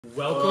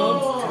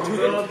Welcome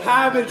to the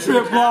Habit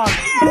Trip Vlog.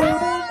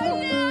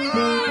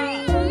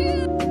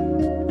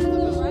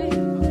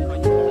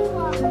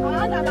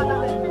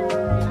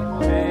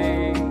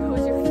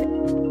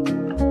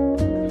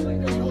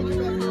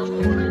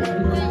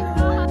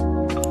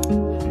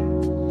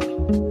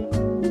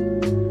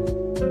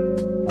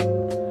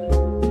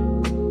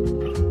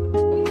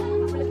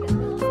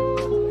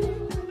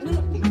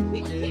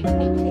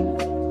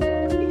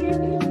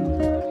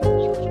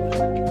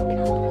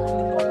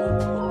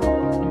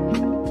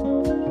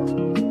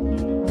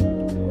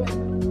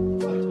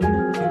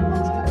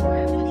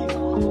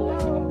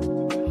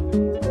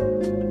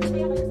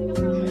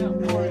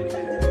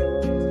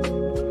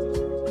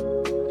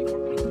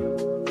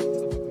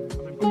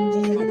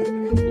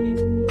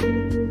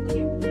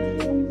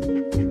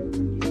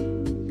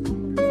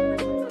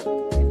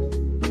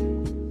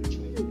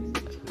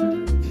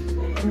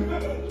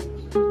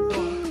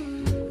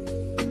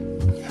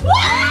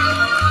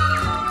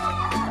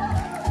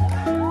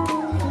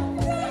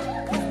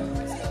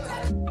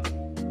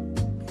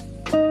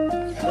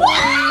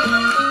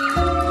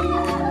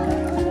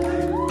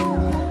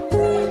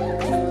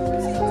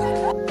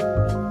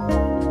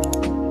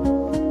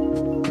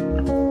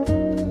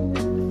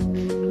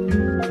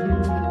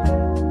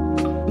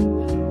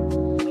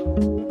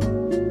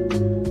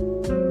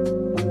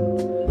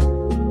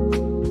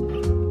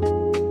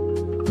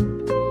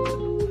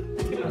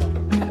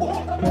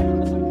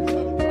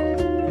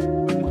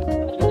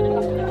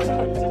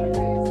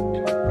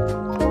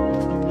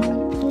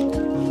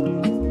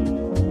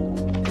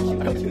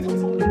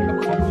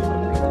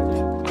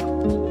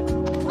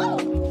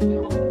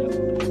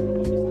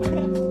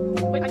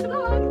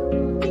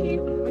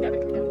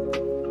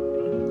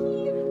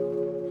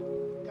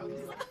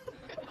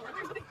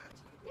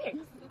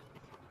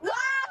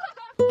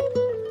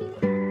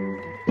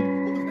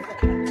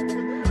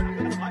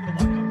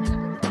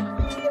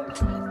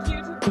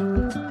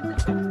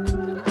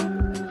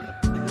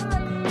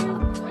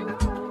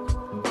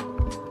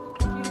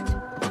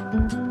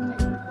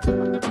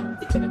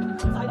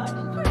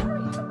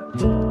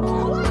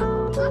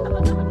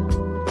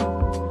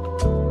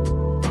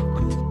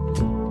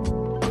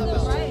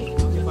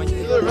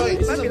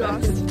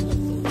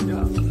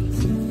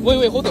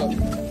 Wait, hold up.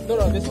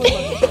 No, this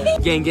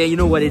one. Gang, you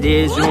know what it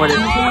is. You know what it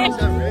is.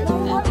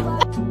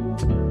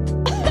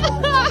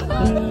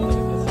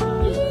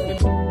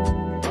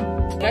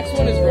 Next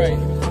one is right.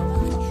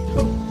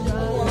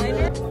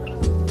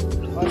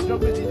 Let's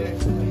jump in, DJ.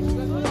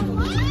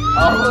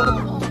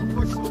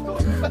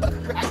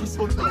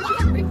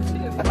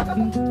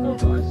 Oh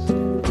gosh.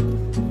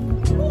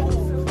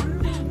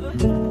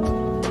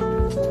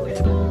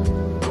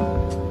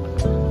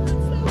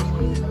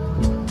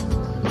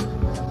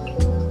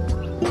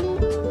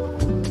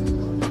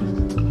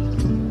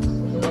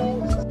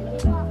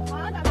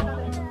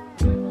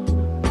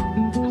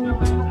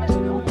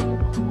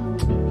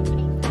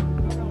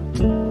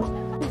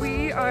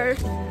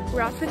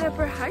 Wrapping up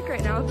our hike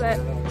right now, but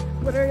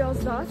what are y'all's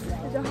thoughts?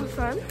 Did y'all have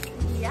fun?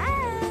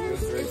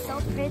 Yes, it's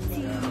so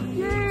pretty.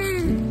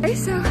 Yay! Okay,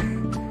 so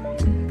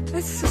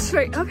it's just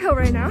straight uphill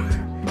right now.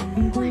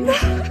 Oh my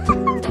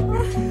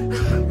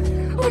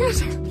gosh!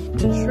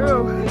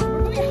 True.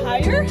 Are we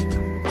higher?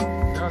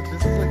 Yeah,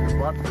 this is like the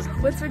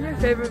bottom. What's been your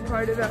favorite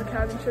part about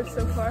cabin trip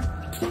so far? I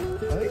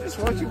think just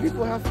watching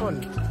people have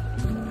fun.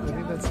 I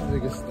think that's the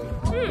biggest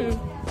thing.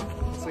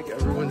 It's like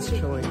everyone's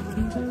chilling.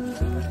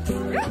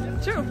 Yeah,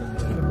 true.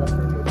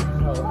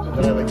 And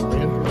then I like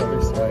ran from the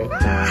other side.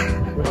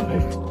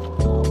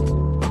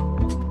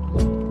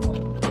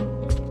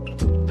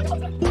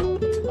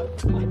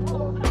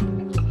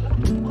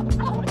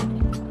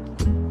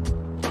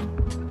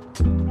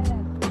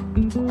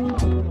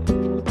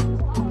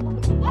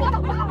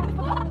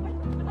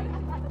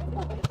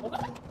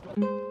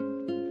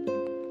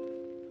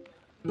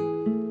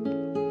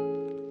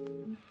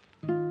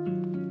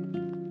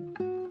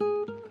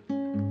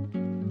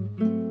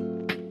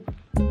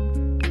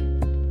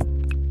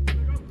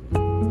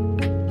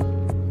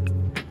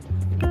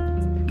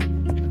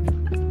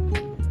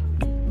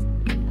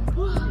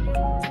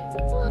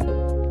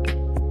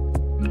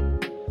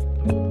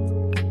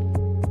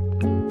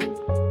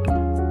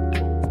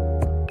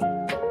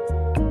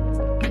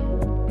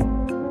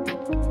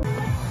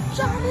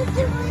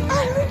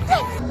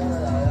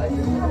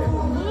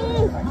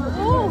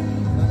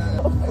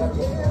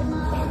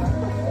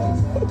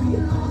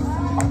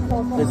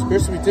 It's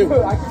crispy too. I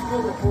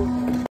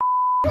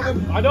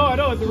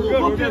know.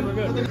 We're good.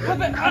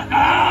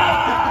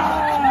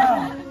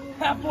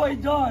 Halfway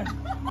done.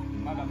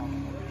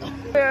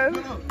 Yeah. No,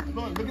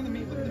 look at the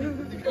meat.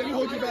 Let me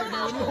hold you back,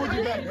 man.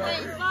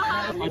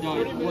 I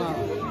don't. Wow.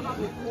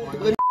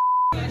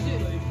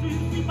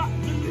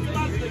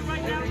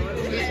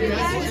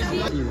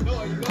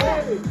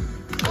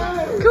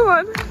 Come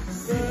on.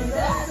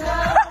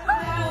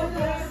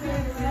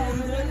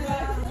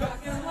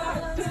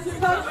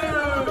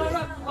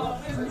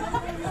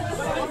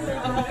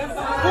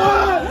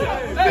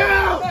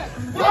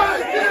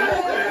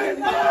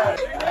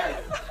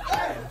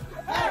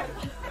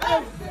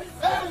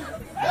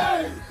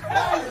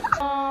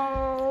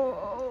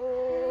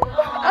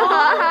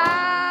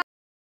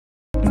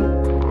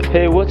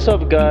 What's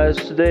up guys?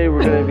 Today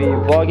we're gonna be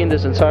vlogging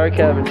this entire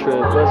cabin trip.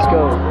 Let's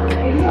go.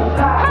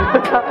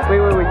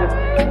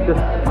 wait,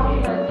 just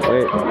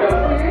wait.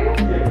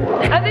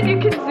 And then you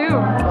can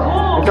zoom.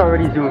 It's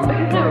already zoomed.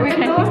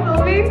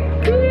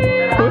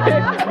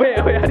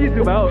 wait, how do you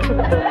zoom out? It's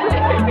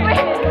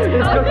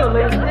just a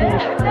lazy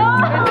piece. No,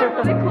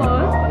 really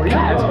close.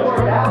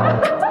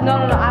 No,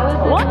 I was.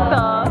 What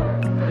the?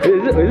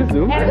 Is it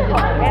zoom? And it's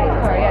hard,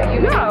 yeah.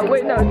 Yeah,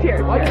 wait, no, it's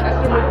here.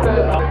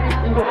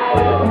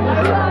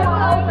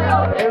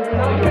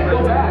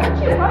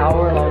 An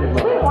hour long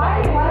vlog.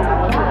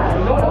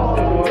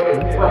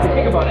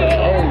 Think about it.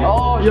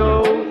 Oh, yo.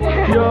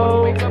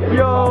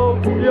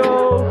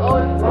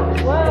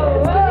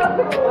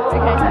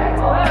 Okay.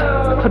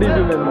 How do you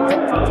zoom in?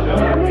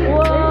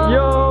 Yo.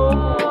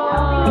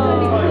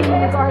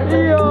 It'll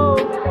be okay.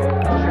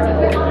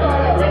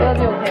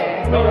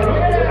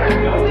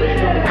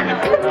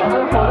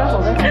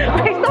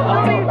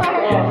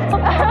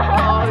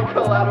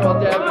 Collateral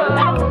damage.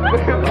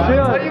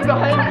 Are you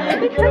behind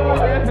me?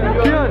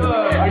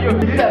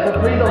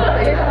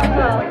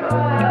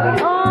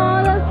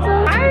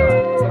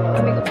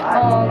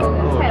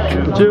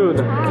 June,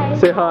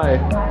 say hi.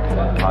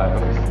 Hi.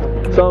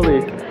 Sully.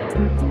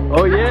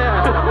 Oh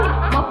yeah.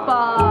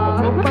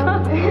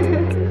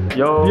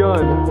 Yo.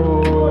 Bjorn.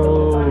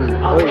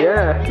 Oh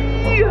yeah.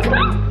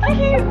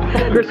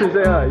 Christian,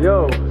 say hi.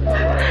 Yo.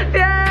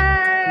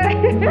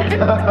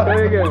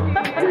 Very good.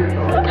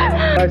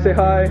 Hi, say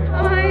hi.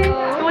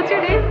 Hi. What's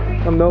your name?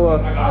 I'm Noah.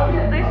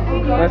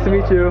 Nice to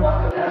meet you.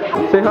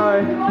 Say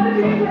hi.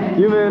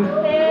 Yumin.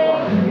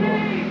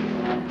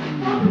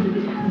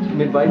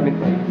 Mid-bite.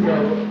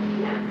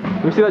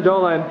 Let me see that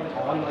jawline.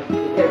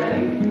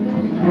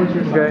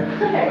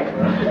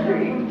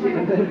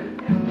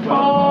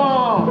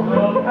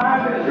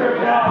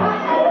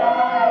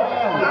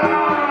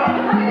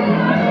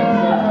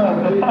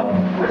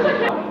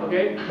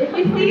 Okay. If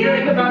you see it,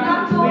 leave it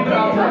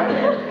outside.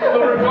 So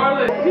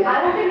regardless.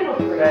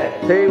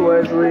 Hey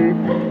Wesley.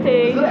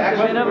 Hey.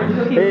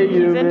 Hey He's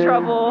in Yumin.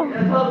 trouble.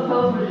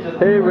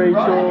 Hey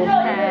Rachel.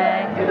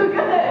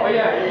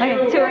 Okay,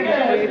 2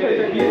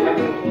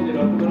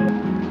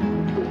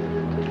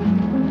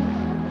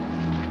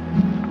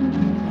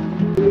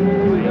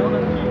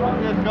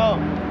 Let's go.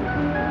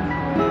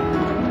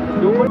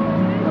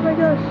 Oh my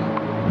gosh.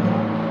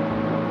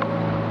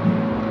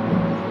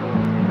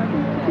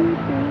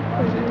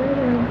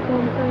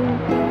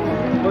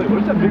 Wait, what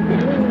is that big thing?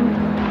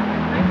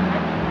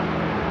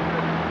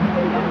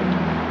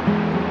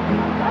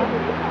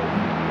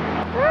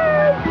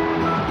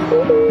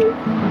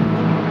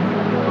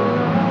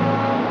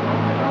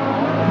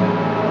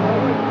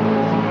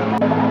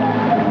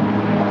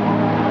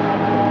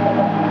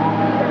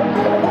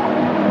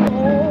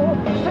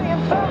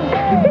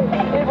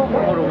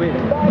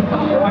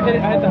 I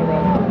hit that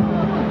right.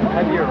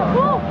 Heavier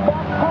rock.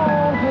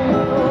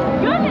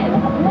 Goodness.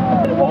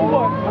 Oh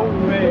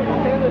way.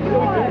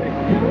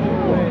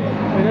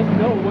 There's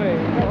no way.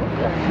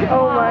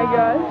 Oh my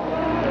gosh.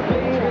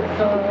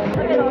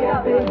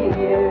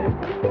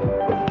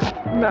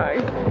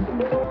 Nice.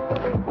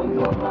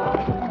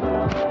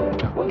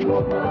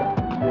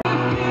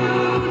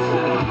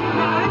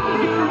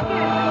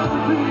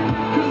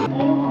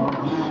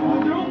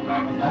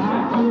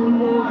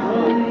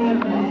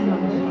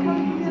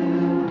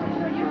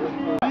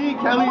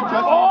 Kelly,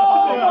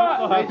 Justin,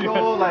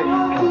 Rachel, like.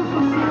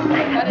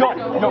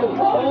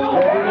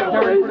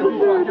 Get ready for the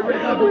beach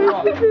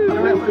rock.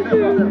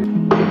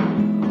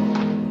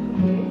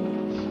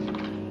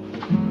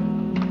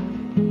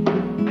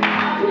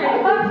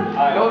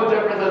 No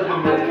difference has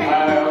been made.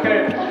 Okay.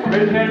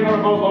 Raise your hand or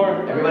vote Lauren.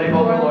 Everybody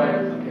vote for Lauren.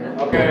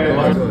 Okay.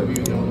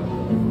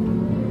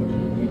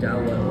 You down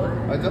what?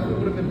 I definitely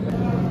would have been.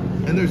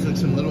 And there's like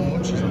some little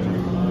mochis on here.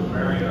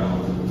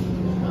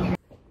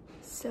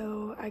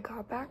 So I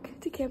got back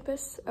to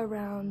campus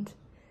around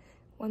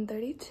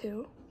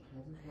 1:32.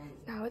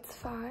 Now it's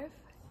 5.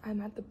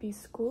 I'm at the B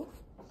school.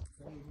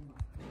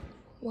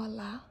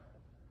 Voila.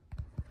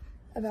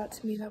 About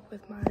to meet up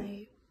with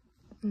my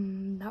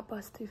not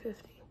bus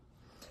 250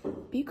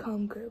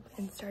 BCom group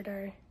and start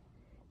our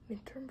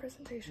midterm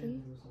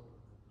presentation.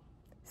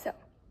 So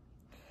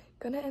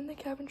gonna end the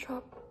cabin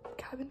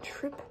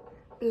trip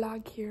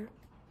vlog here.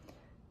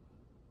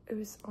 It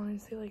was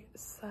honestly like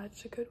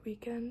such a good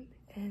weekend,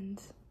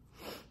 and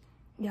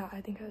yeah,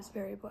 I think I was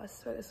very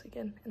blessed by this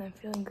weekend and I'm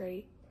feeling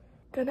great.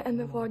 Gonna end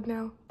the vlog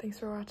now. Thanks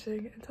for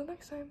watching. Until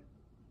next time.